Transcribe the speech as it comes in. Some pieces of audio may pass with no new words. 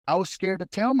I was scared to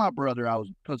tell my brother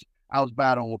because I was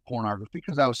battling with pornography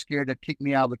because I was scared to kick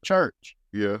me out of the church.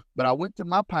 Yeah. But I went to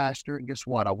my pastor, and guess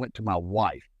what? I went to my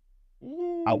wife.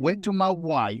 Ooh. I went to my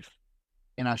wife,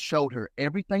 and I showed her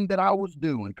everything that I was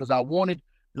doing because I wanted,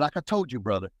 like I told you,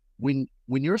 brother, when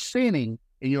you're sinning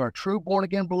and you're a true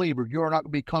born-again believer, you're not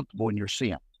going to be comfortable in your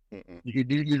sin.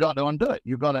 You got to undo it.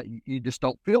 You just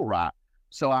don't feel right.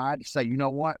 So I had to say, you know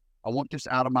what? I want this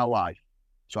out of my life.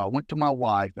 So I went to my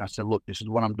wife and I said, look, this is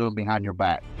what I'm doing behind your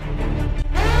back.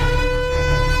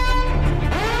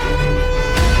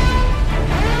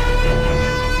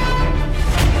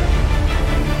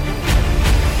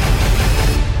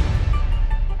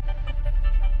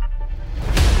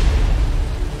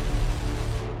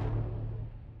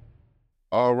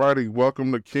 Alrighty,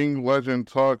 welcome to King Legend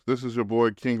Talks. This is your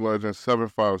boy King Legend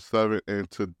 757,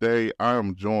 and today I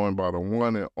am joined by the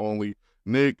one and only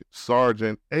Nick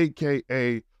Sergent,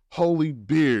 aka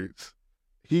HolyBeardz.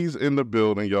 He's in the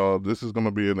building, y'all. This is going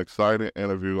to be an exciting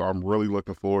interview. I'm really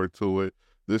looking forward to it.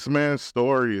 This man's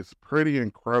story is pretty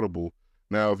incredible.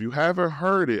 Now, if you haven't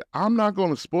heard it, I'm not going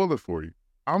to spoil it for you.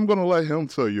 I'm going to let him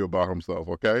tell you about himself,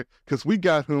 okay? Because we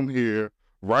got him here,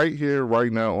 right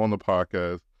now on the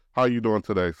podcast. How you doing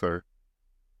today, sir?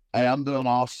 Hey, I'm doing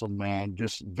awesome, man.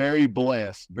 Just very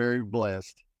blessed, very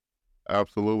blessed.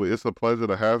 Absolutely. It's a pleasure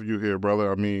to have you here,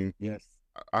 brother. I mean, yes.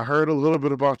 I heard a little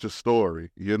bit about your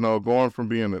story, going from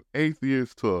being an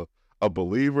atheist to a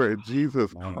believer in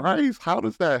Jesus Christ. How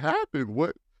does that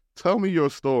happen? Tell me your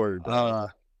story, bro.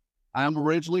 I'm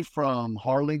originally from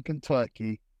Harlan,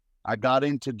 Kentucky. I got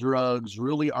into drugs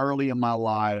really early in my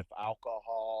life,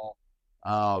 alcohol,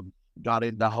 got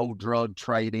into whole drug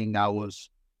trading. I was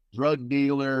drug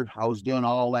dealer. I was doing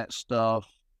all that stuff,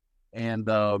 and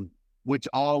which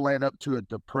all led up to a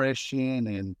depression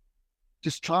and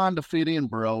just trying to fit in,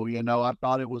 bro. I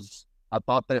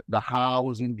thought that the high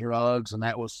was in drugs, and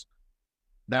that was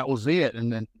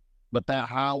it. But that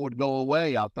high would go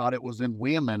away. I thought it was in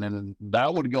women, and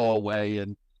that would go away.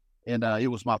 And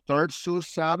it was my third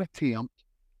suicide attempt.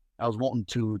 I was wanting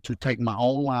to take my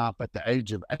own life at the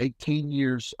age of 18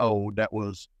 years old. That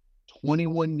was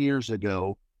 21 years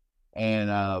ago.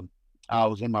 And I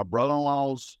was in my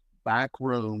brother-in-law's back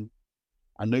room.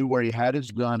 I knew where he had his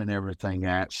gun and everything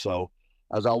at. So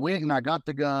as I went and I got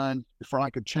the gun, before I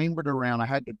could chamber it around, I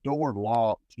had the door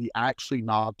locked. He actually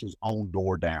knocked his own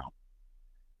door down.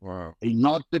 Wow. He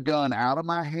knocked the gun out of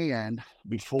my hand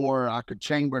before I could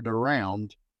chamber it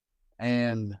around.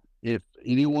 And if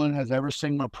anyone has ever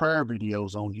seen my prayer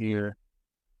videos on here,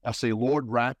 I say, Lord,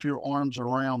 wrap your arms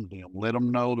around them. Let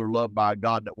them know they're loved by a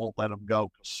God that won't let them go.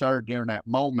 Because, sir, during that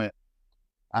moment,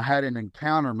 I had an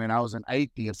encounterment. I was an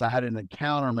atheist. I had an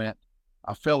encounterment.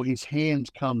 I felt his hands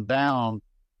come down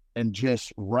and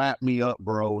just wrap me up,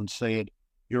 bro, and said,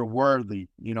 you're worthy.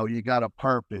 You got a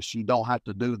purpose. You don't have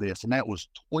to do this. And that was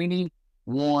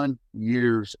 21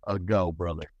 years ago,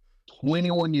 brother.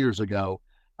 21 years ago.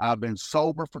 I've been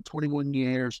sober for 21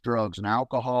 years, drugs and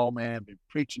alcohol, man. Been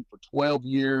preaching for 12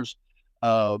 years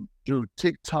through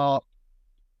TikTok,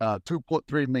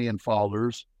 2.3 million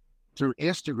followers, through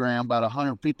Instagram, about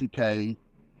 150K,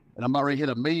 and I'm already hit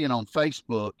 1 million on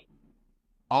Facebook.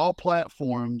 All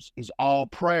platforms is all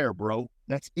prayer, bro.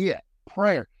 That's it,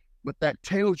 prayer. But that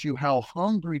tells you how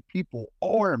hungry people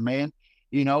are, man.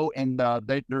 And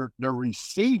they're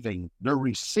receiving,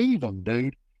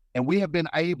 dude. And we have been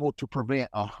able to prevent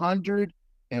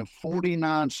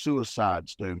 149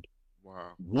 suicides, dude.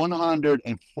 Wow.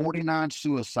 149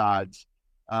 suicides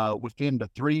within the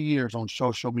 3 years on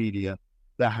social media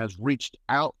that has reached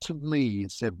out to me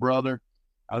and said, brother,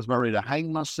 I was about ready to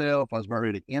hang myself. I was about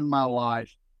ready to end my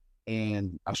life.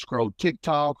 And I scrolled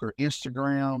TikTok or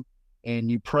Instagram,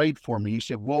 and you prayed for me. You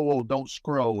said, whoa, don't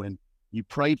scroll. And you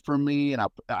prayed for me. And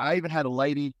I even had a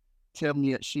lady tell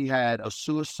me that she had a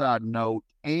suicide note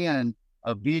and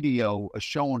a video of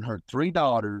showing her 3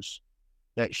 daughters,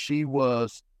 that she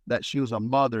was a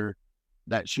mother,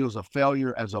 that she was a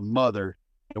failure as a mother,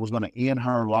 that was going to end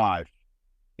her life.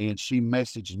 And she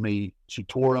messaged me. She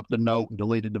tore up the note and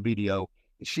deleted the video.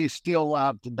 She's still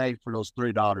alive today for those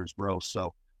 3 daughters, bro.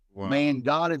 So, wow. Man,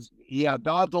 God's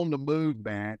on the move,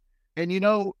 man. And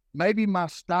maybe my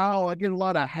style, I get a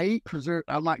lot of hate because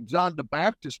I'm like John the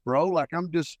Baptist, bro. Like I'm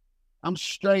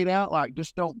straight out, like,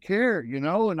 just don't care, and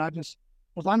because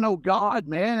I know God,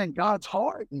 man, and God's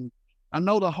heart, and I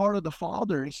know the heart of the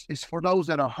Father is for those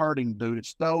that are hurting, dude.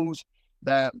 It's those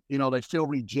that, they feel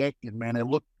rejected, man.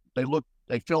 They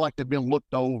feel like they've been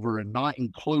looked over and not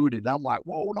included. I'm like,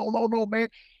 whoa, no, man.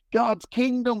 God's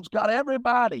kingdom's got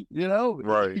everybody,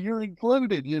 Right. You're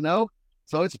included,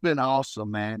 So it's been awesome,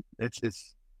 man.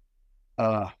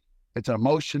 it's an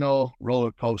emotional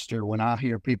roller coaster when I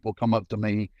hear people come up to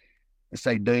me and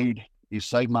say, dude, you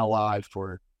saved my life,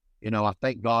 or, I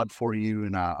thank God for you,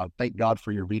 and I thank God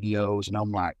for your videos. And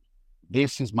I'm like,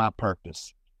 this is my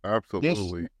purpose. This,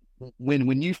 Absolutely.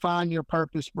 when you find your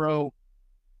purpose, bro,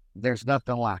 there's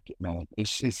nothing like it, man.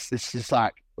 It's just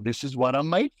like, this is what I'm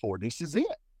made for. This is it.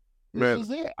 This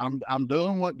is it. I'm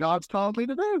doing what God's called me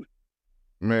to do.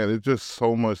 Man, it's just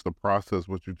so much to process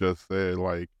what you just said.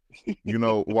 Like,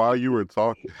 while you were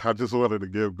talking, I just wanted to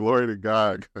give glory to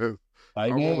God, because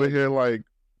I'm over here like,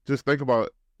 just think about,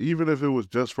 even if it was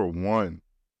just for one.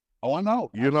 Oh, I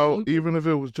know. Absolutely. Even if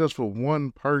it was just for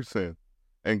one person,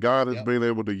 and God has been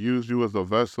able to use you as a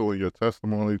vessel in your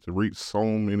testimony to reach so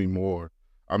many more.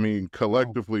 I mean,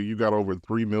 collectively, you got over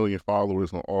 3 million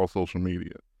followers on all social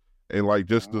media, and like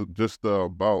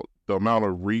about the amount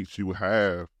of reach you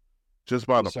have, just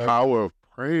by the power of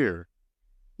prayer.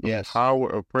 Power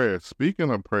of prayer. Speaking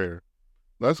of prayer,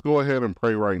 let's go ahead and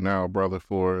pray right now, brother,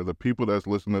 for the people that's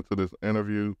listening to this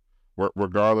interview,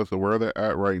 regardless of where they're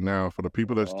at right now. For the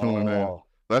people that's tuning in,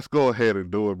 let's go ahead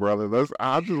and do it, brother.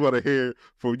 I just want to hear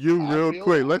from you real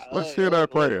quick. Let's hear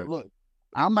that prayer. Look,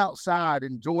 I'm outside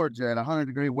in Georgia at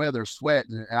 100-degree weather,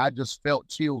 sweating, and I just felt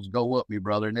chills go up me,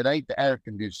 brother. And it ain't the air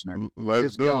conditioner.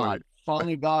 Let's do it.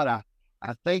 Finally, God,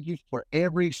 I thank you for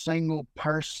every single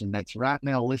person that's right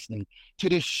now listening to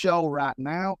this show right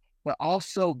now, but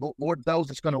also, Lord, those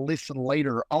that's going to listen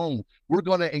later on. We're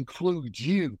going to include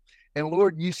you. And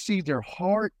Lord, you see their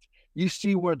heart. You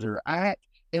see where they're at.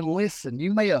 And listen,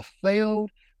 you may have failed,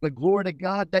 but glory to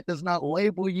God, that does not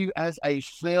label you as a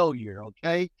failure,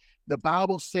 okay? The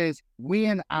Bible says,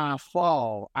 when I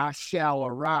fall, I shall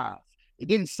arise. It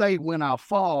didn't say when I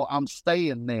fall, I'm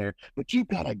staying there. But you've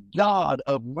got a God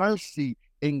of mercy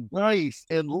and grace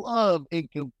and love and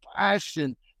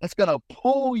compassion that's going to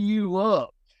pull you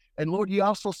up. And Lord, you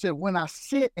also said, when I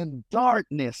sit in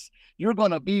darkness, you're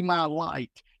going to be my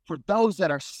light. For those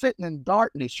that are sitting in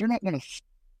darkness, you're not going to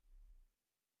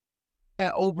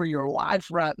over your life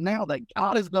right now, that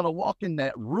God is going to walk in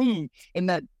that room and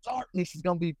that darkness is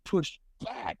going to be pushed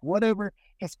back. Whatever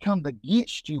has come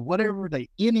against you, whatever the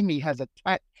enemy has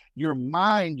attacked your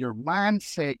mind, your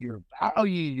mindset, your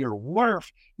value, your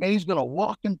worth, man, he's going to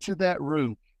walk into that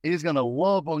room. He's going to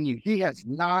love on you. He has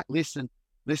not, listen,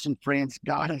 friends,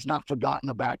 God has not forgotten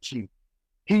about you.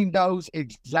 He knows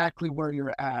exactly where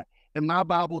you're at. And my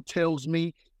Bible tells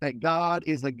me that God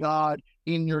is a God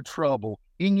in your trouble,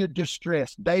 in your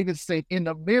distress. David said, in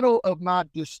the middle of my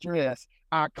distress,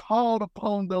 I called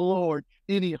upon the Lord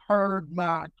and he heard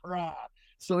my cry.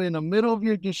 So in the middle of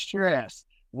your distress,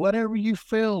 whatever you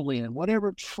fell in,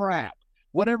 whatever trap,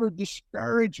 whatever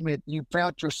discouragement you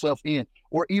found yourself in,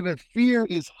 or even fear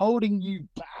is holding you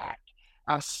back,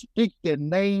 I speak the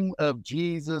name of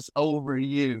Jesus over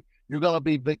you. You're going to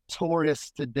be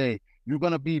victorious today. You're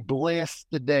going to be blessed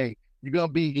today. You're going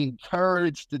to be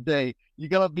encouraged today. You're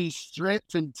going to be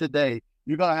strengthened today.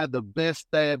 You're going to have the best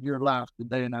day of your life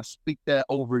today. And I speak that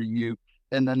over you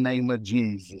in the name of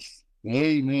Jesus.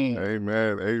 Amen.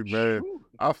 Amen. Amen.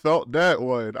 I felt that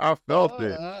one. I felt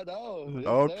it. I know.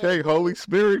 Okay, Holy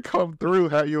Spirit, come through.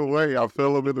 Have your way. I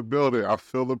feel him in the building. I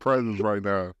feel the presence right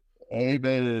now.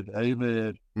 Amen.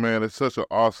 Amen. Man, it's such an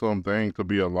awesome thing to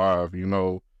be alive,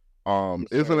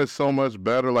 Isn't it so much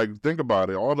better? Like, think about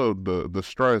it. All the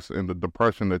stress and the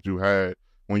depression that you had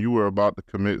when you were about to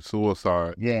commit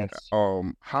suicide. Yes.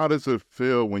 How does it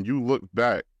feel when you look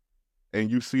back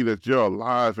and you see that you're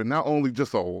alive, and not only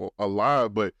just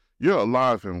alive, but you're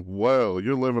alive and well.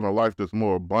 You're living a life that's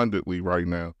more abundantly right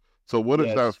now. So what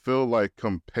does that feel like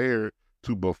compared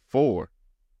to before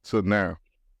to now?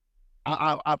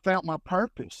 I found my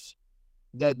purpose.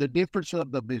 That the difference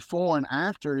of the before and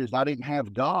after is I didn't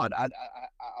have God. I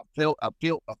felt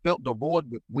the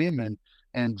void with women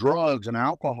and drugs and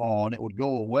alcohol, and it would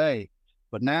go away.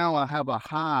 But now I have a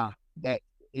high that,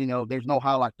 there's no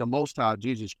high like the Most High,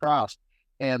 Jesus Christ.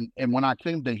 And when I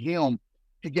came to him,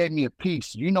 he gave me a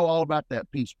peace. You know all about that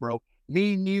peace, bro.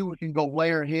 Me and you, we can go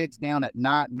lay our heads down at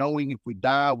night knowing if we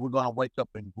die, we're going to wake up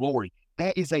in glory.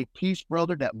 That is a peace,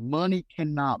 brother, that money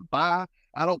cannot buy.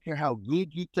 I don't care how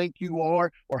good you think you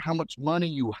are or how much money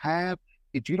you have.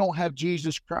 If you don't have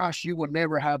Jesus Christ, you will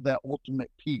never have that ultimate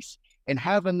peace. And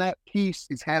having that peace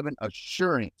is having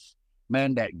assurance,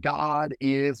 man, that God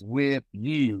is with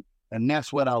you. And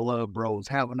that's what I love, bro, is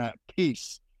having that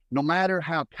peace. No matter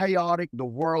how chaotic the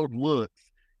world looks,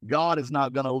 God is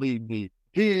not going to leave me.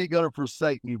 He ain't going to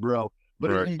forsake me, bro.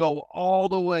 But it can go all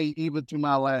the way even to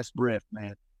my last breath,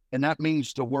 man. And that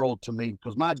means the world to me,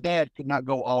 because my dad could not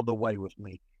go all the way with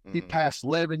me. He passed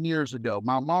 11 years ago.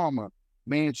 My mama,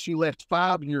 man, she left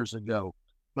 5 years ago.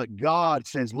 But God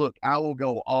says, look, I will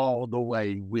go all the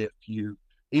way with you.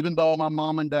 Even though my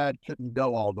mom and dad couldn't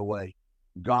go all the way,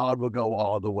 God will go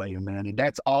all the way, man. And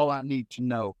that's all I need to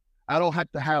know. I don't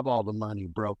have to have all the money,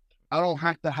 bro. I don't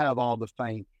have to have all the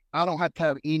fame. I don't have to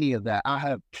have any of that. I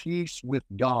have peace with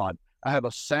God. I have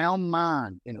a sound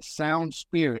mind and a sound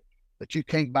spirit that you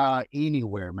can't buy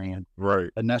anywhere, man. Right.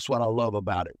 And that's what I love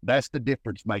about it. That's the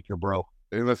difference maker, bro.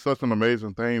 And that's such an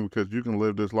amazing thing because you can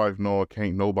live this life knowing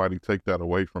can't nobody take that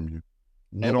away from you.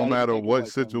 It don't matter what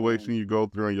situation you go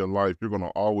through in your life, you're going to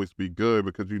always be good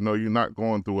because you know you're not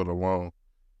going through it alone.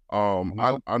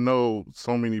 I know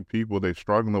so many people, they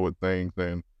struggling with things,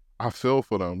 and I feel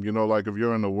for them. You know, like if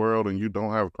you're in the world and you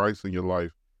don't have Christ in your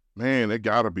life, man, it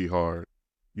gotta be hard.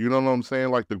 You know what I'm saying?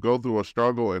 Like to go through a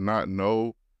struggle and not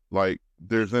know like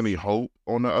there's any hope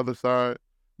on the other side.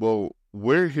 Well,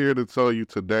 we're here to tell you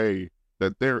today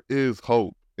that there is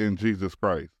hope in Jesus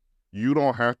Christ. You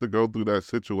don't have to go through that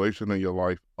situation in your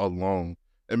life alone.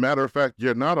 And matter of fact,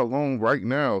 you're not alone right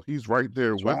now. He's right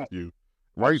there with you.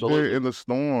 Right Absolutely. there in the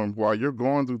storm while you're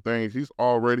going through things, he's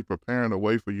already preparing a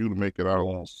way for you to make it out.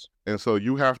 Yes. And so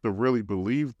you have to really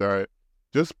believe that.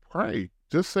 Just pray.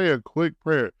 Just say a quick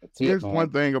prayer. Here's one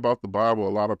thing about the Bible a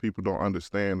lot of people don't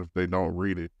understand if they don't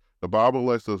read it. The Bible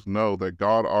lets us know that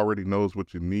God already knows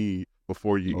what you need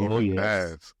before you even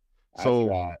ask.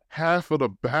 So half of the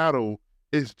battle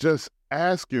is just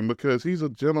asking because he's a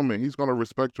gentleman. He's going to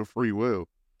respect your free will.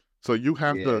 So you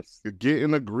have to get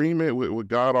in agreement with what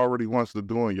God already wants to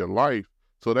do in your life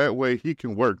so that way he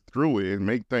can work through it and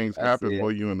make things happen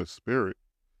for you in the spirit.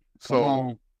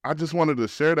 So I just wanted to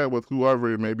share that with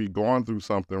whoever may be going through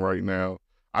something right now.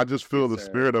 I just feel the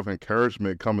spirit of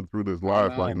encouragement coming through this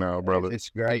live right now, brother. It's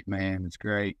great, man. It's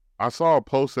great. I saw a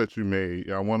post that you made.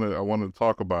 I want to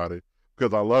talk about it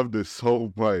because I love this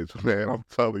so much, man. I'm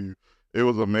telling you, it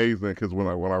was amazing because when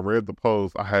I read the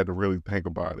post, I had to really think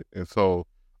about it. And so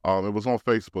it was on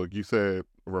Facebook. You said,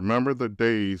 remember the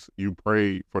days you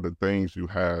prayed for the things you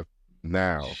have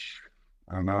now.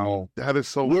 I know. That is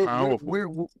so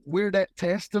powerful. We're that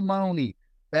testimony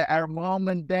that our mom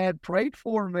and dad prayed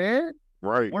for, man.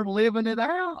 Right. We're living it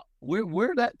out.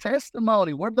 We're that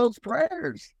testimony. We're those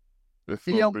prayers. It's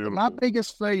so beautiful. My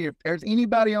biggest failure, if there's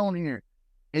anybody on here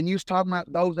and you're talking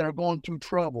about those that are going through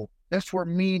trouble, that's where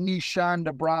me and you shine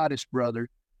the brightest, brother.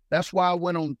 That's why I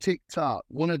went on TikTok,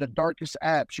 one of the darkest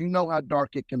apps. You know how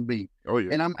dark it can be. Oh, yeah.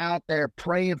 And I'm out there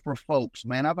praying for folks,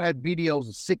 man. I've had videos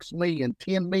of 6 million,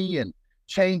 10 million,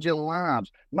 changing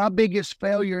lives. My biggest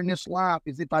failure in this life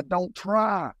is if I don't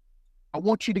try. I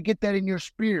want you to get that in your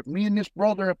spirit. Me and this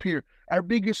brother up here, our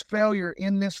biggest failure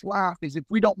in this life is if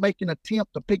we don't make an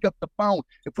attempt to pick up the phone,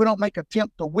 if we don't make an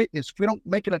attempt to witness, if we don't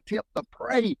make an attempt to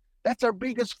pray. That's our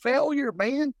biggest failure,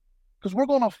 man. Because we're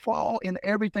going to fall in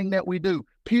everything that we do.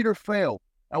 Peter fell.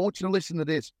 I want you to listen to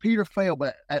this. Peter fell,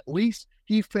 but at least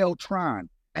he fell trying.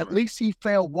 At least he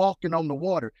fell walking on the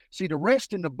water. See, the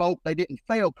rest in the boat, they didn't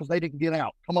fail because they didn't get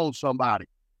out. Come on, somebody.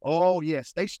 Oh,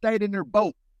 yes. They stayed in their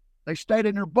boat. They stayed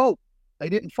in their boat. They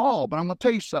didn't fall. But I'm going to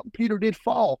tell you something. Peter did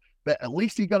fall, but at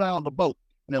least he got out of the boat.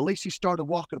 And at least he started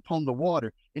walking upon the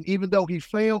water. And even though he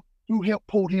fell, who helped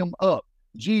pull him up?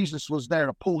 Jesus was there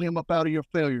to pull him up out of your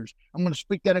failures. I'm going to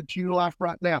speak that into your life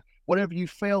right now. Whatever you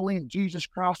fell in, Jesus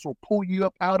Christ will pull you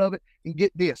up out of it. And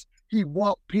get this, he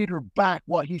walked Peter back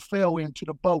what he fell into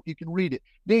the boat. You can read it.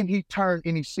 Then he turned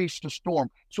and he ceased the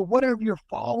storm. So whatever you're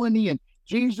falling in,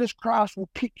 Jesus Christ will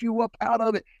pick you up out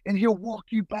of it and he'll walk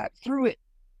you back through it.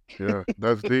 Yeah,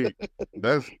 that's deep.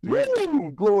 That's deep.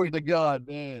 Woo! Glory to God,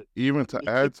 man. Even to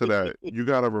add to that, you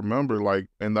got to remember, like,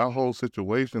 in that whole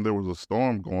situation, there was a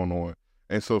storm going on.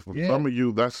 And so for some of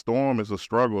you, that storm is a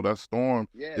struggle. That storm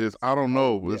is, I don't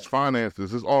know, it's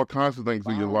finances. It's all kinds of things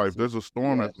in your life. There's a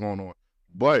storm that's going on.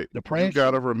 But you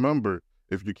got to remember,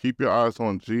 if you keep your eyes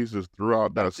on Jesus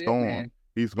throughout that storm,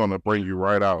 he's going to bring you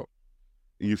right out.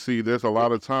 You see, there's a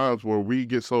lot of times where we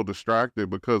get so distracted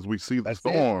because we see the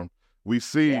storm. We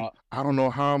see, I don't know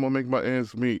how I'm going to make my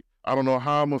ends meet. I don't know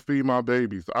how I'm going to feed my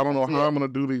babies. I don't know how I'm going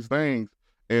to do these things.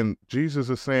 And Jesus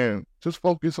is saying, just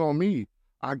focus on me.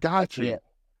 I got you.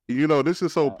 You know, this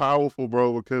is so powerful,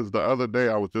 bro, because the other day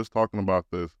I was just talking about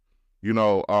this. You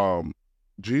know,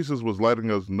 Jesus was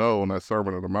letting us know in that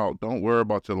Sermon on the Mount, don't worry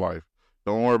about your life.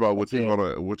 Don't worry about what you're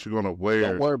gonna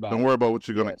wear. Don't worry about what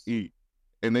you're gonna eat.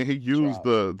 And then he used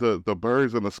the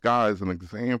birds in the sky as an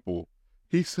example.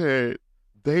 He said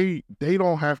they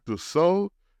don't have to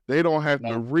sow, they don't have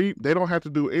to reap, they don't have to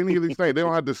do any of these things. They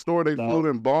don't have to store their food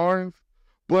in barns,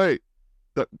 but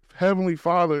the Heavenly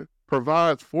Father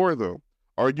provides for them.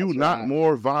 Are you not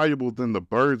more valuable than the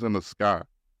birds in the sky?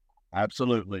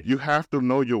 Absolutely. You have to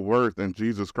know your worth in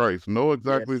Jesus Christ. Know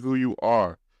exactly who you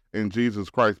are in Jesus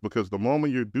Christ, because the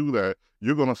moment you do that,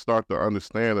 you're going to start to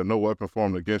understand that no weapon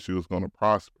formed against you is going to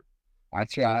prosper.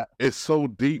 That's right. It's so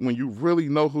deep when you really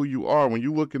know who you are. When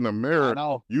you look in the mirror,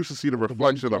 you should see the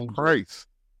reflection of Christ.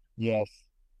 Yes.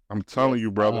 I'm telling you,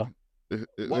 brother.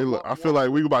 I feel like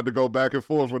we're about to go back and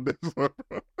forth with this one.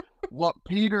 What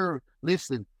Peter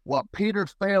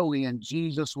fell in,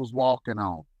 Jesus was walking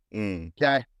on.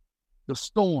 Okay? The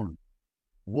storm.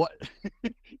 What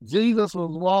Jesus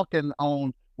was walking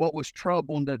on, what was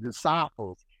troubling the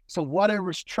disciples. So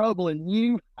whatever's troubling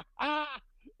you,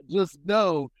 just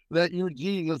know that your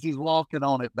Jesus is walking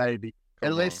on it, baby.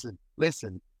 And listen,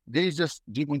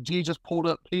 when Jesus pulled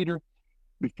up Peter,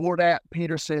 before that,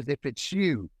 Peter says, if it's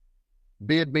you,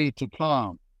 bid me to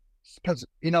come. Because,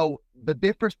 the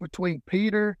difference between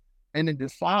Peter and the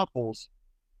disciples,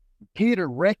 Peter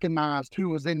recognized who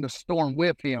was in the storm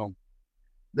with him.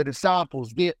 The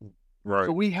disciples didn't. Right.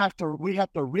 So we have to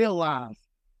realize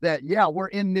that, we're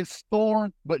in this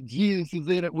storm, but Jesus is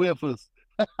in it with us.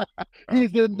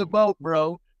 He's in the boat,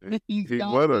 bro. He's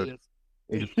with us.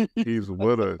 He's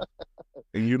with us.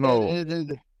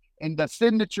 And and the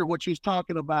signature, what she's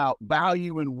talking about,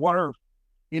 value and worth.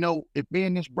 If me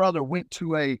and this brother went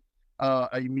to a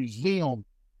museum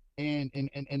and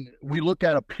we look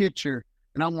at a picture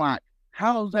and I'm like,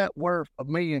 how is that worth $1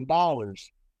 million?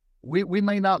 We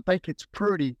may not think it's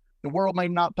pretty. The world may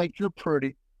not think you're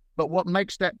pretty, but what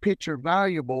makes that picture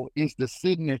valuable is the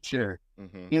signature.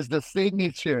 Is the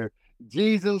signature.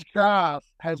 Jesus Christ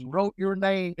has wrote your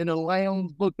name in the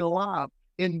Lamb's Book of Life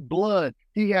in blood.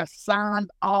 He has signed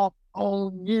off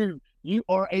on you. You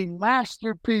are a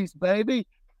masterpiece, baby.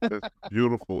 It's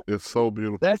beautiful. It's so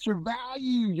beautiful. That's your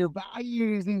value. Your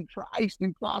value is in Christ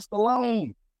and Christ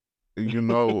alone.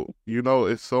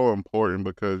 It's so important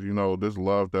because, this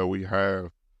love that we have,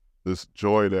 this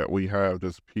joy that we have,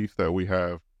 this peace that we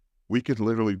have, we can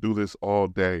literally do this all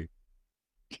day.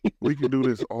 We can do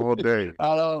this all day.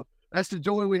 I know. That's the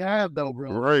joy we have, though,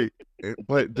 bro. Right.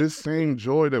 But this same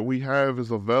joy that we have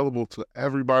is available to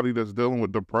everybody that's dealing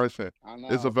with depression.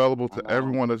 It's available to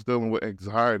everyone that's dealing with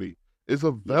anxiety. It's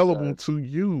available to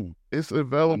you. It's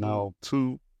available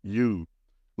to you.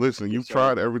 Listen, you've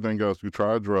tried everything else. You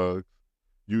tried drugs.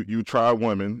 You tried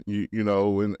women.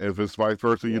 And if it's vice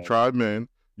versa, you tried men.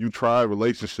 You tried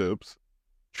relationships.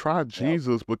 Try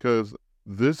Jesus, because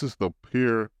this is the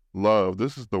pure love.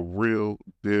 This is the real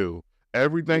deal.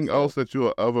 Everything else that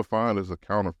you'll ever find is a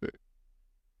counterfeit.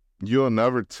 You'll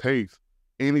never taste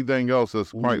anything else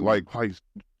that's quite like Christ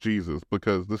Jesus,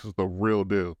 because this is the real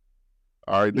deal.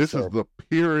 All right, this is the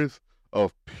purest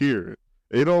of pure.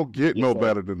 It don't get no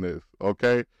better than this,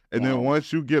 okay? And then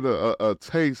once you get a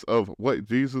taste of what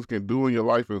Jesus can do in your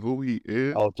life and who he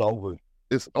is, it's over.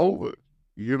 It's over.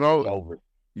 It's over.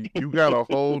 You got a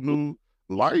whole new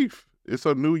life. It's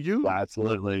a new you.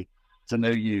 Absolutely. It's a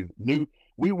new you.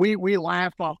 We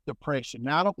laugh off depression.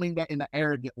 Now, I don't mean that in an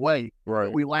arrogant way.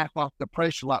 Right. We laugh off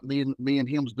depression like me and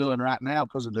him's doing right now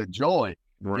because of the joy,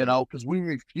 because we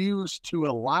refuse to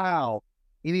allow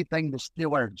anything to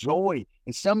steal our joy.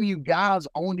 And some of you guys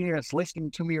on here that's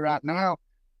listening to me right now,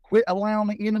 quit allowing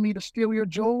the enemy to steal your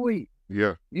joy.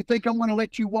 Yeah. You think I'm going to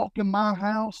let you walk in my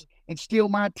house and steal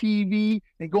my TV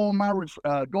and go in my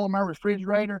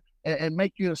refrigerator and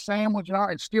make you a sandwich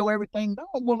and steal everything? No,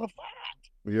 I'm going to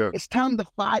fight. Yeah. It's time to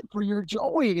fight for your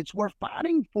joy. It's worth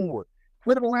fighting for.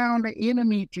 Quit allowing the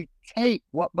enemy to take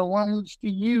what belongs to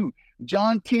you.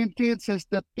 John 10:10 says,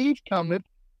 the thief cometh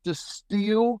to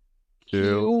steal,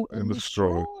 kill, and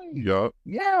destroy. Yup.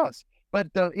 Yes.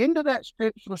 But the end of that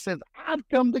scripture says, I've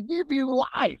come to give you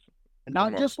life. And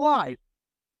not just life,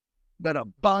 but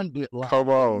abundant life. Come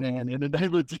on. Man, in the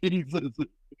name of Jesus.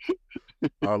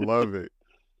 I love it.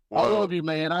 Wow. I love you,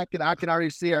 man. I can already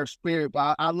see our spirit,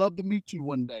 but I'd love to meet you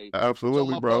one day.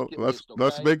 Absolutely, bro.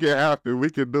 Let's make it happen.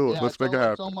 We can do it. Let's make it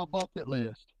happen. It's on my bucket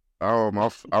list.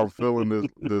 I'm feeling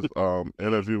this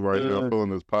interview right now. I'm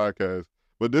feeling this podcast.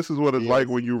 But this is what it's like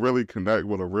when you really connect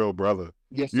with a real brother.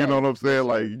 Yes, you know what I'm saying?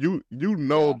 Like you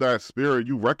know that spirit,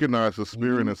 you recognize the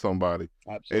spirit in somebody.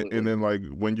 Absolutely. And then like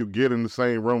when you get in the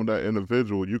same room with that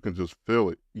individual, you can just feel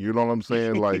it. You know what I'm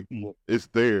saying? Like it's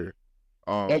there.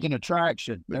 There's an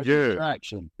attraction. There's an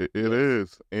attraction. It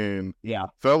is. And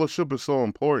fellowship is so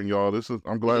important, y'all.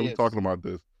 I'm glad we're talking about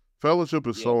this. Fellowship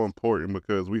is so important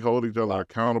because we hold each other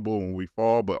accountable when we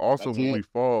fall, but also when we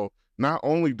fall, not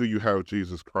only do you have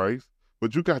Jesus Christ,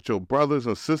 but you got your brothers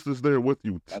and sisters there with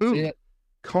you too.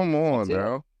 Come on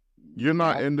now. You're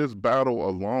not in this battle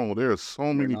alone. There are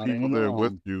so many people there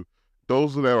with you.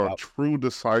 Those that are true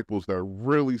disciples that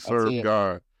really serve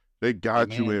God. They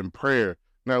got you in prayer.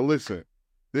 Now listen,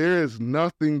 there is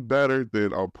nothing better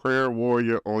than a prayer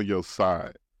warrior on your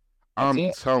side.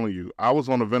 I'm telling you, I was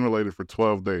on a ventilator for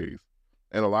 12 days.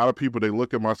 And a lot of people, they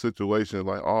look at my situation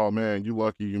like, oh man, you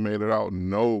lucky you made it out.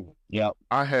 No. Yep.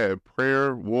 I had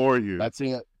prayer warriors. That's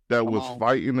it. That was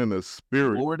fighting in the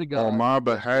spirit on my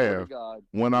behalf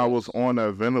when I was on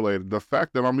that ventilator. The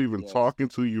fact that I'm even talking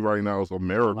to you right now is a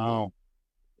miracle.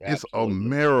 It's a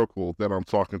miracle that I'm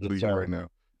talking to you right now.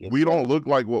 We don't look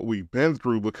like what we've been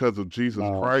through because of Jesus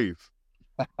Christ.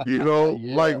 You know,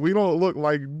 like we don't look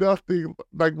like nothing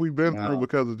like we've been through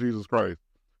because of Jesus Christ.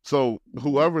 So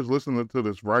whoever's listening to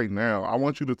this right now, I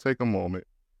want you to take a moment.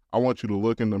 I want you to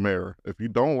look in the mirror. If you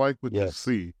don't like what you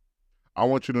see, I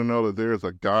want you to know that there is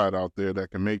a God out there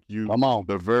that can make you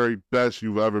the very best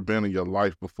you've ever been in your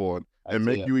life before and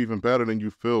make you even better than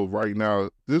you feel right now.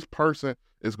 This person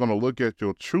is going to look at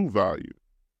your true value,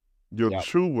 your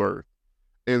true worth,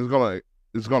 and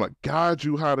it's gonna guide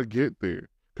you how to get there.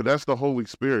 Because that's the Holy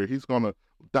Spirit. He's going to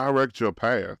direct your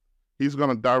path. He's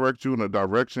going to direct you in the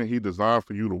direction he designed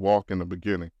for you to walk in the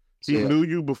beginning. He knew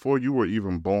you before you were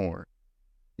even born.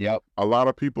 Yep. A lot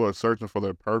of people are searching for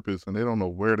their purpose and they don't know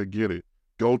where to get it.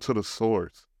 Go to the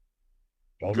source.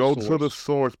 Go to the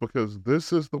source, because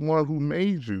this is the one who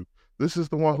made you. This is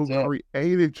the one who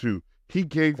created you. He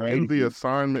gave you the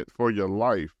assignment for your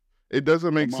life. It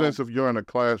doesn't make sense if you're in a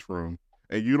classroom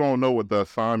and you don't know what the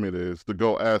assignment is to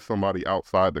go ask somebody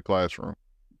outside the classroom.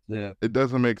 Yeah. It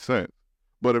doesn't make sense.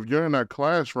 But if you're in that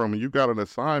classroom and you got an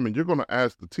assignment, you're going to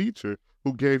ask the teacher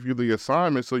who gave you the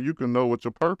assignment so you can know what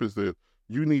your purpose is.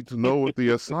 You need to know what the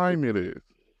assignment is.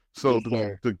 So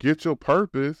to get your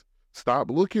purpose,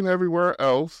 stop looking everywhere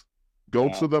else, go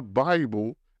to the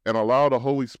Bible, and allow the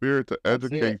Holy Spirit to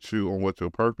educate you on what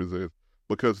your purpose is.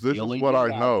 Because this is what I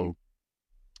know.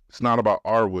 It's not about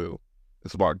our will.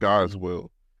 It's about God's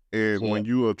will. And when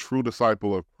you're a true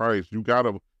disciple of Christ, you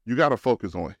gotta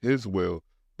focus on his will,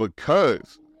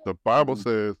 because the Bible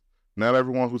says, not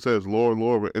everyone who says, Lord,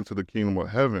 Lord, will enter the kingdom of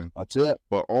heaven. That's it.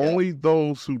 But only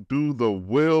those who do the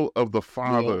will of the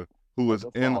Father who is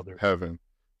in heaven.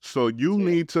 So you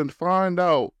need to find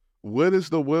out what is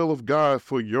the will of God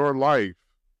for your life.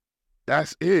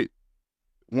 That's it.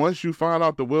 Once you find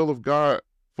out the will of God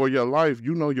for your life,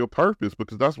 you know your purpose,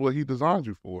 because that's what he designed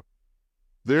you for.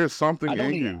 There's something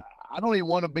in you. I don't even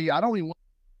want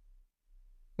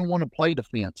to play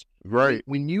defense. Right.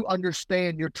 When you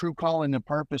understand your true calling and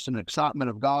purpose and excitement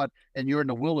of God, and you're in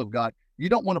the will of God, you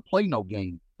don't want to play no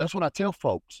game. That's what I tell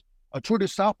folks. A true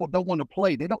disciple don't want to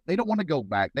play. They don't want to go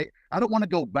back. I don't want to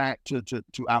go back to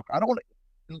alcohol. I don't want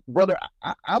to, brother.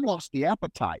 I've lost the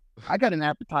appetite. I got an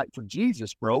appetite for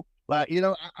Jesus, bro. Like, you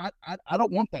know, I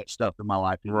don't want that stuff in my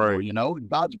life anymore. Right. You know,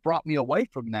 God's brought me away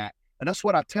from that. And that's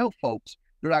what I tell folks.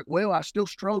 They're like, well, I still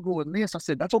struggle with this. I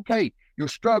said, that's okay. You're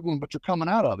struggling, but you're coming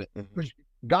out of it. Because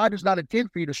God does not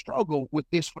intend for you to struggle with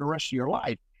this for the rest of your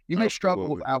life. You may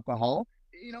struggle with alcohol.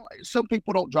 You know, some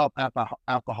people don't drop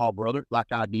alcohol, brother, like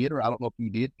I did, or I don't know if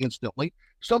you did instantly.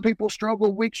 Some people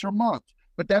struggle weeks or months,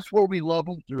 but that's where we love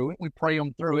them through it. We pray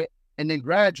them through it. And then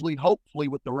gradually, hopefully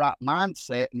with the right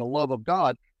mindset and the love of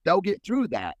God, they'll get through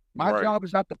that. My job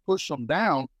is not to push them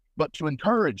down, but to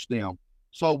encourage them.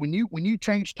 So when you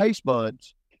change taste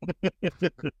buds,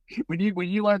 when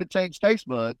you learn to change taste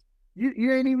buds,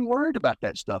 you ain't even worried about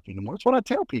that stuff anymore. That's what I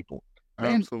tell people.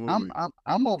 Man, Absolutely.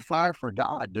 I'm on fire for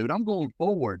God, dude. I'm going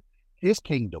forward, his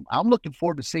kingdom. I'm looking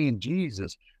forward to seeing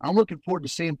Jesus. I'm looking forward to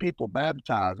seeing people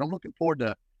baptized. I'm looking forward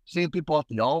to seeing people at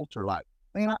the altar. Like,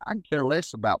 man, I care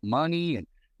less about money. And,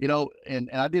 you know, and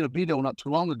I did a video not too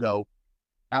long ago.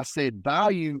 I said,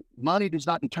 money does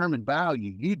not determine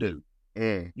value. You do.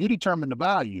 You determine the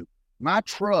value. My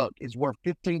truck is worth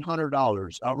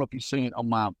 $1,500. I don't know if you've seen it on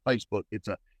my Facebook. It's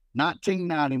a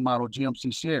 1990 model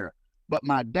GMC Sierra. But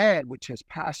my dad, which has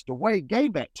passed away,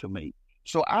 gave that to me.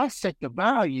 So I set the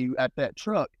value at that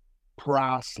truck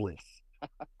priceless.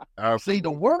 See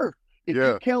the worth. If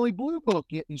you Kelly Blue Book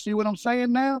it, you see what I'm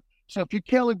saying now? So if you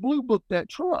Kelly Blue Book that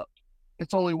truck,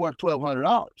 it's only worth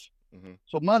 $1,200.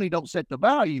 So money don't set the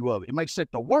value of it. It may set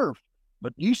the worth,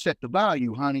 but you set the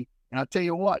value, honey. And I tell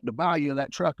you what, the value of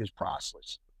that truck is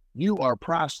priceless. You are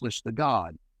priceless to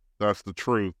God. That's the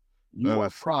truth. You are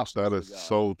priceless. That is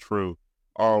so true.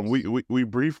 We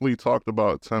briefly talked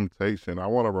about temptation. I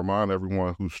want to remind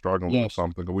everyone who's struggling with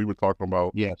something. We were talking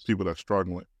about people that's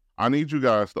struggling. I need you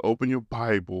guys to open your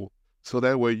Bible so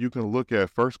that way you can look at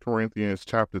 1 Corinthians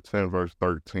chapter 10, verse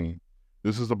 13.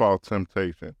 This is about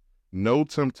temptation. No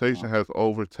temptation has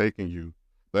overtaken you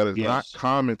that is not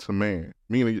common to man.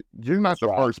 Meaning you're not the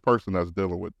first person that's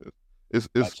dealing with this.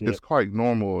 It's quite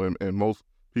normal in most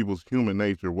people's human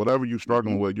nature. Whatever you're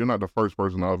struggling with, you're not the first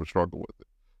person to ever struggle with it.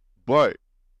 But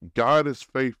God is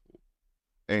faithful,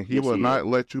 and he will not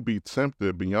let you be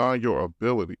tempted beyond your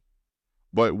ability.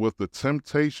 But with the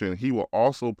temptation, he will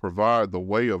also provide the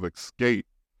way of escape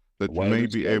that you may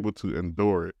be able to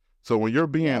endure it. So when you're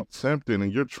being tempted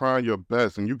and you're trying your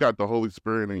best and you got the Holy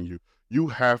Spirit in you, you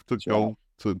have to go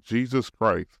to Jesus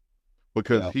Christ,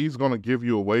 because he's going to give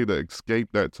you a way to escape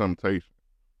that temptation.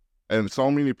 And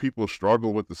so many people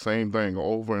struggle with the same thing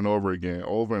over and over again,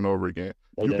 over and over again.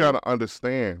 You got to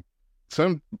understand,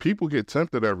 people get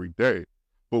tempted every day,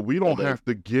 but we don't have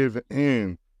to give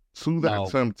in to that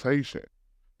temptation.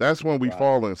 That's when we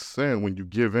fall in sin, when you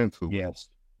give into it.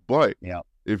 But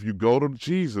if you go to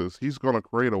Jesus, he's going to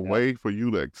create a way for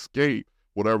you to escape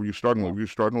whatever you're struggling with. If you're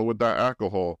struggling with that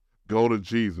alcohol, go to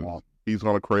Jesus. He's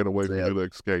going to create a way for you to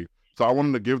escape. So I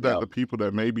wanted to give that to people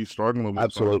that may be struggling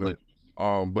with something.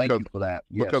 Thank you for that.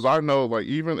 Because I know, like,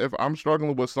 even if I'm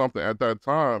struggling with something at that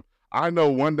time, I know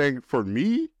one day for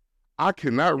me, I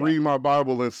cannot read my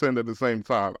Bible and sin at the same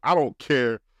time. I don't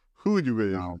care who you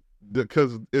is.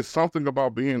 Because it's something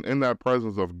about being in that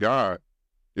presence of God.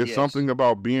 It's something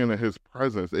about being in his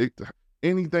presence.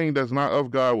 Anything that's not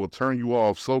of God will turn you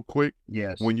off so quick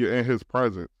when you're in his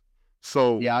presence.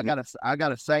 So I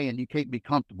gotta say, and you can't be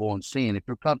comfortable in sin. If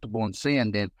you're comfortable in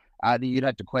sin, then you'd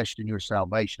have to question your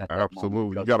salvation.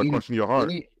 Absolutely, you got to question your heart.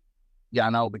 I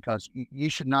know, because you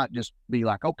should not just be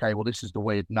like, okay, well, this is the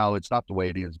way. No, it's not the way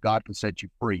it is. God can set you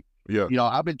free. Yeah,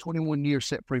 I've been 21 years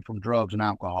set free from drugs and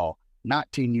alcohol.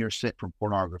 19 years set from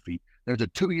pornography. There's a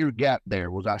 2-year gap there.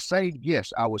 Was I saved?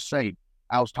 Yes, I was saved.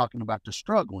 I was talking about the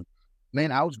struggling.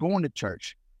 Man, I was going to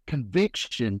church.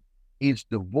 Conviction is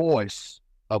the voice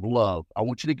of love. I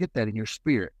want you to get that in your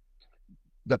spirit.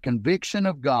 The conviction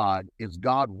of God is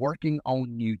God working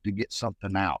on you to get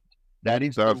something out.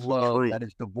 That's the love. True. That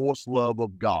is the voice love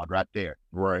of God right there.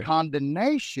 Right.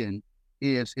 Condemnation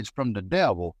is from the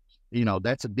devil.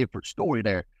 That's a different story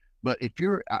there. But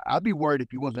I'd be worried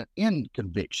if you wasn't in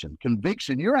conviction.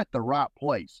 Conviction, you're at the right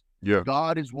place. Yeah.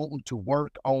 God is wanting to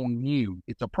work on you.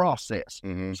 It's a process.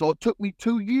 So it took me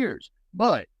 2 years,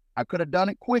 but I could have done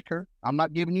it quicker. I'm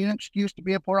not giving you an excuse to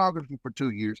be in pornography for 2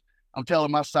 years. I'm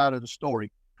telling my side of the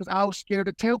story because I was scared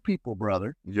to tell people,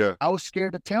 brother. Yeah. I was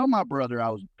scared to tell my brother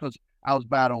because I was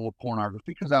battling with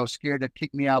pornography, because I was scared to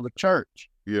kick me out of the church.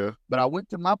 Yeah. But I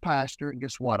went to my pastor, and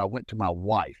guess what? I went to my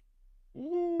wife.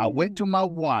 I went to my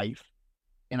wife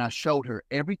and I showed her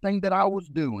everything that I was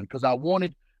doing, because I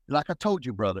wanted, like I told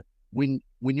you, brother, when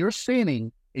you're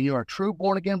sinning and you're a true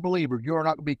born again believer, you're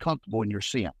not going to be comfortable in your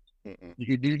sin.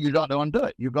 You're not going to undo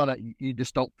it. You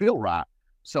just don't feel right.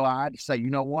 So I had to say, you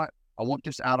know what? I want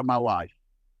this out of my life.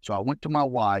 So I went to my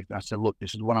wife and I said, look,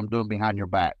 this is what I'm doing behind your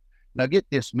back. Now get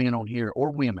this, men on here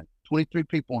or women, 23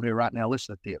 people on here right now,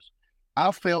 listen to this.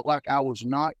 I felt like I was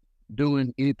not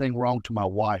doing anything wrong to my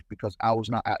wife because I was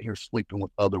not out here sleeping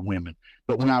with other women.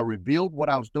 But when I revealed what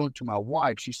I was doing to my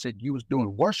wife, she said, you was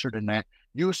doing worse than that.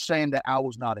 You were saying that I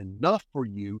was not enough for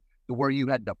you to where you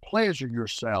had to pleasure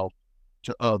yourself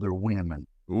to other women.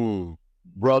 Ooh.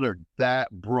 Brother,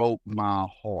 that broke my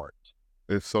heart.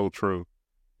 It's so true.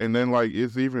 And then, like,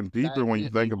 it's even deeper when you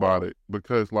think about it,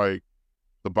 because, like,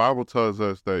 the Bible tells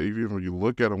us that even when you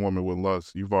look at a woman with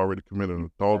lust, you've already committed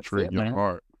adultery in your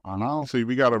heart. I know. See,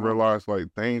 we got to realize, like,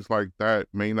 things like that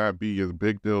may not be as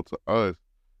big deal to us,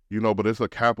 but it's a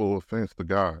capital offense to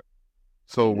God.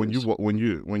 So when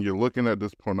you're looking at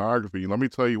this pornography, let me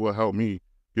tell you what helped me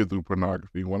get through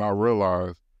pornography. When I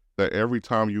realized that every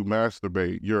time you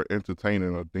masturbate, you're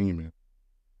entertaining a demon.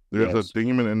 There's a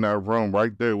demon in that room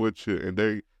right there with you, and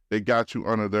they got you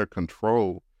under their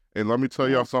control. And let me tell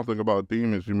y'all something about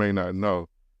demons you may not know.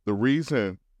 The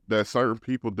reason that certain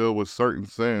people deal with certain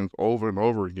sins over and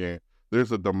over again,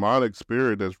 there's a demonic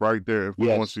spirit that's right there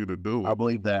influencing you to do it. I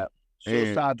believe that.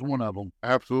 Suicide's one of them.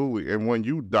 Absolutely. And when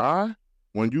you die,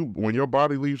 when your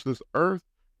body leaves this earth,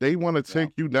 they want to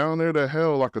take you down there to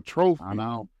hell like a trophy. I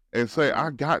know. And say,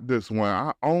 I got this one.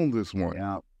 I own this one.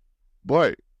 Yeah.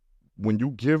 But when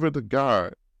you give it to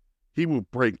God, he will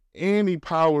break any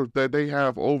power that they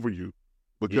have over you,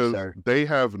 because they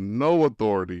have no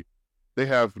authority. They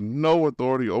have no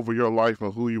authority over your life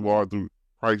and who you are through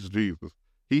Christ Jesus.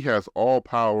 He has all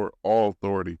power, all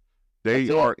authority. They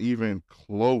aren't even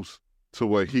close to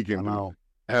what he can do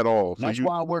at all. So that's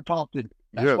why we're talking.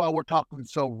 That's why we're talking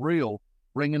so real,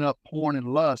 bringing up porn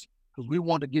and lust, because we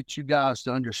want to get you guys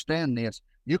to understand this.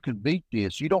 You can beat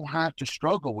this. You don't have to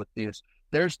struggle with this.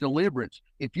 There's deliverance.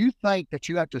 If you think that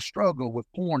you have to struggle with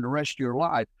porn the rest of your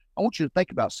life, I want you to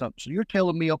think about something. So you're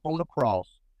telling me up on the cross,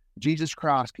 Jesus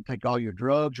Christ can take all your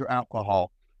drugs or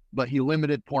alcohol, but he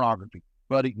limited pornography.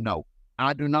 buddy, no.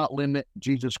 I do not limit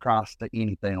Jesus Christ to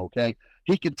anything, okay?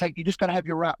 He can take, you just got to have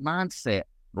your right mindset.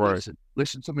 Right.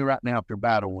 Listen to me right now if you're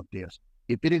battling with this.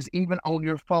 If it is even on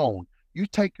your phone, you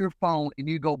take your phone and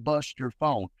you go bust your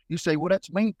phone. You say, well,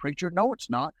 that's mean, preacher. No, it's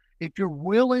not. If you're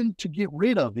willing to get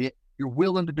rid of it, you're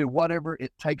willing to do whatever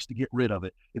it takes to get rid of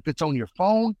it. If it's on your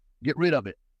phone, get rid of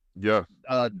it. Yeah.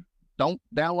 Don't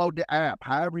download the app,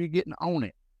 however you're getting on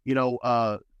it. You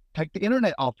know, take the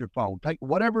internet off your phone. Take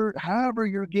whatever, however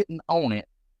you're getting on it,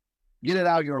 get it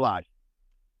out of your life.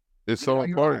 It's so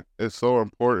important. It's so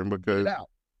important because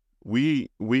we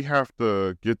have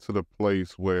to get to the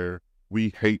place where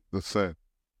we hate the sin.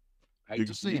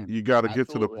 You got to get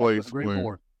to the place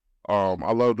where,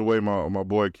 I love the way my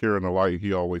boy Kieran the Light,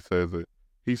 he always says it.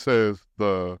 He says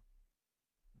the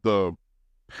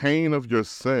pain of your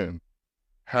sin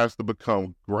has to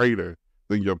become greater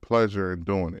than your pleasure in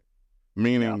doing it.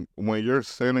 Meaning, when you're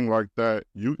sinning like that,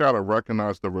 you got to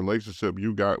recognize the relationship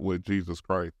you got with Jesus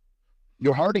Christ.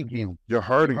 You're hurting him. You're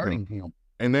hurting him.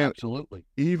 And then, absolutely,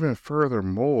 even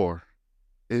furthermore,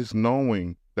 is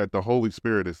knowing that the Holy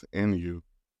Spirit is in you.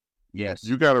 Yes.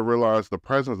 You got to realize the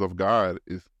presence of God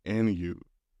is in you.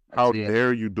 How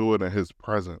dare you do it in his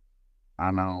presence?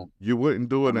 I know. You wouldn't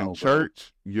do it in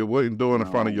church. Bro. You wouldn't do it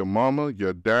in front of your mama,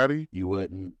 your daddy. You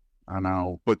wouldn't. I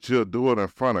know. But you'll do it in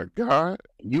front of God.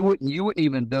 You wouldn't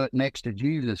even do it next to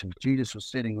Jesus if Jesus was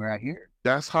sitting right here.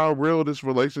 That's how real this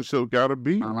relationship got to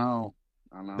be. I know.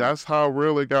 That's how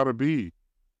real it got to be.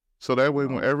 So that way,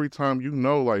 when every time you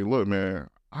know, like, look, man,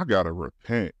 I got to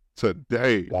repent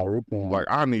today. Like,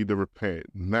 I need to repent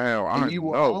now. And you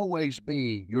will always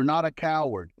be. You're not a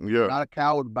coward. Yeah. You're not a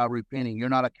coward by repenting. You're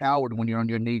not a coward when you're on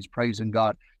your knees praising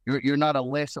God. You're not a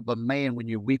less of a man when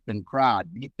you weep and cry.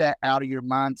 Get that out of your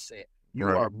mindset. You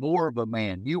are more of a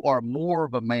man. You are more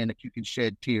of a man that you can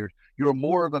shed tears. You're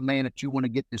more of a man that you want to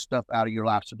get this stuff out of your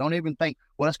life. So don't even think,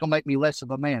 well, that's going to make me less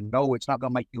of a man. No, it's not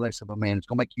going to make you less of a man. It's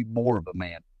going to make you more of a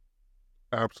man.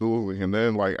 Absolutely. And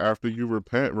then, like, after you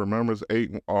repent, remember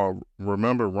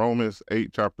Romans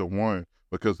 8, chapter 1,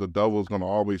 because the devil's going to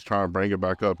always try and bring it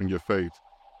back up in your face.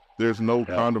 There's no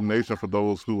condemnation for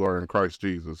those who are in Christ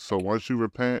Jesus. So once you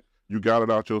repent, you got it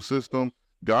out your system.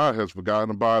 God has forgotten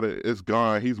about it. It's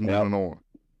gone. He's moving on.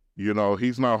 You know,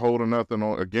 he's not holding nothing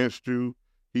on against you.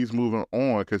 He's moving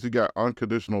on because he got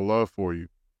unconditional love for you.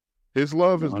 His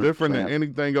love is 100%. Different than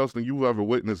anything else that you've ever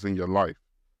witnessed in your life.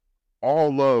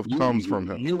 All love comes from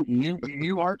him.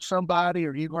 You hurt somebody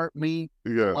or you hurt me.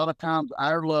 Yeah. A lot of times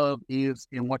our love is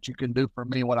in what you can do for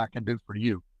me and what I can do for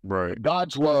you. Right.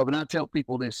 God's love, and I tell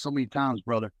people this so many times,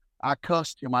 brother, I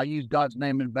cussed him. I used God's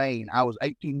name in vain. I was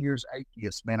 18 years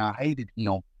atheist, man. I hated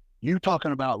him. You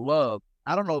talking about love.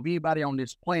 I don't know of anybody on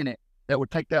this planet that would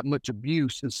take that much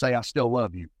abuse and say, I still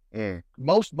love you. Mm.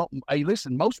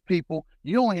 Most people,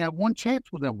 you only have one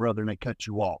chance with them, brother, and they cut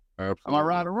you off. Absolutely. Am I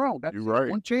right or wrong? That's you're right.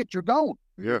 One chance, you're gone.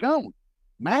 Yeah. You're gone.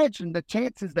 Imagine the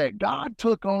chances that God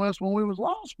took on us when we was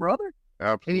lost, brother.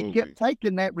 Absolutely. And he kept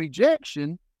taking that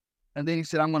rejection, and then he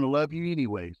said, I'm going to love you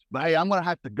anyways. But hey, I'm going to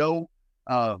have to go.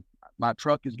 My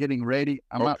truck is getting ready.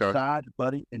 I'm outside,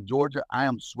 buddy, in Georgia. I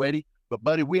am sweaty. But,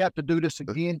 buddy, we have to do this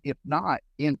again, if not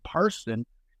in person.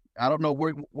 I don't know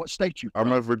what state you're from.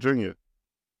 I'm in Virginia.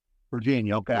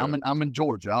 Virginia, okay. Yeah. I'm in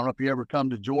Georgia. I don't know if you ever come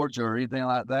to Georgia or anything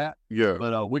like that. Yeah.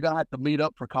 But we're going to have to meet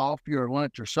up for coffee or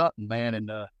lunch or something, man.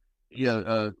 And,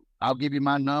 I'll give you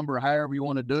my number, however you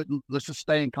want to do it. Let's just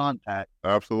stay in contact.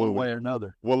 Absolutely. One way or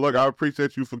another. Well, look, I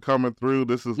appreciate you for coming through.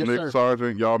 This is Nick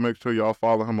Sergent. Y'all make sure y'all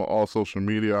follow him on all social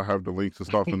media. I have the links and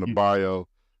stuff in the bio.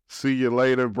 See you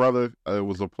later, brother. It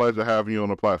was a pleasure having you on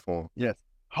the platform. Yes.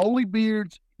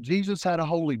 HolyBeardz. Jesus had a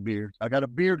HolyBeardz. I got a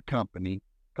beard company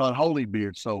called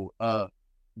HolyBeardz. So,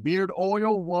 beard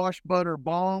oil, wash butter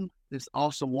balm, this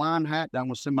awesome wine hat that I'm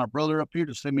going to send my brother up here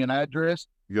to send me an address.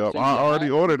 Yep, I already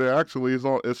ordered it. Actually,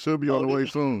 it should be on the way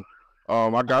soon.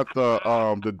 I got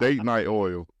the date night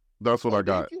oil. That's what I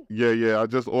got. Yeah. I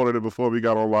just ordered it before we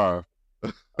got on live.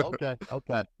 Okay.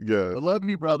 Yeah. I love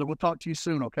you, brother. We'll talk to you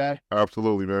soon, okay?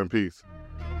 Absolutely, man. Peace.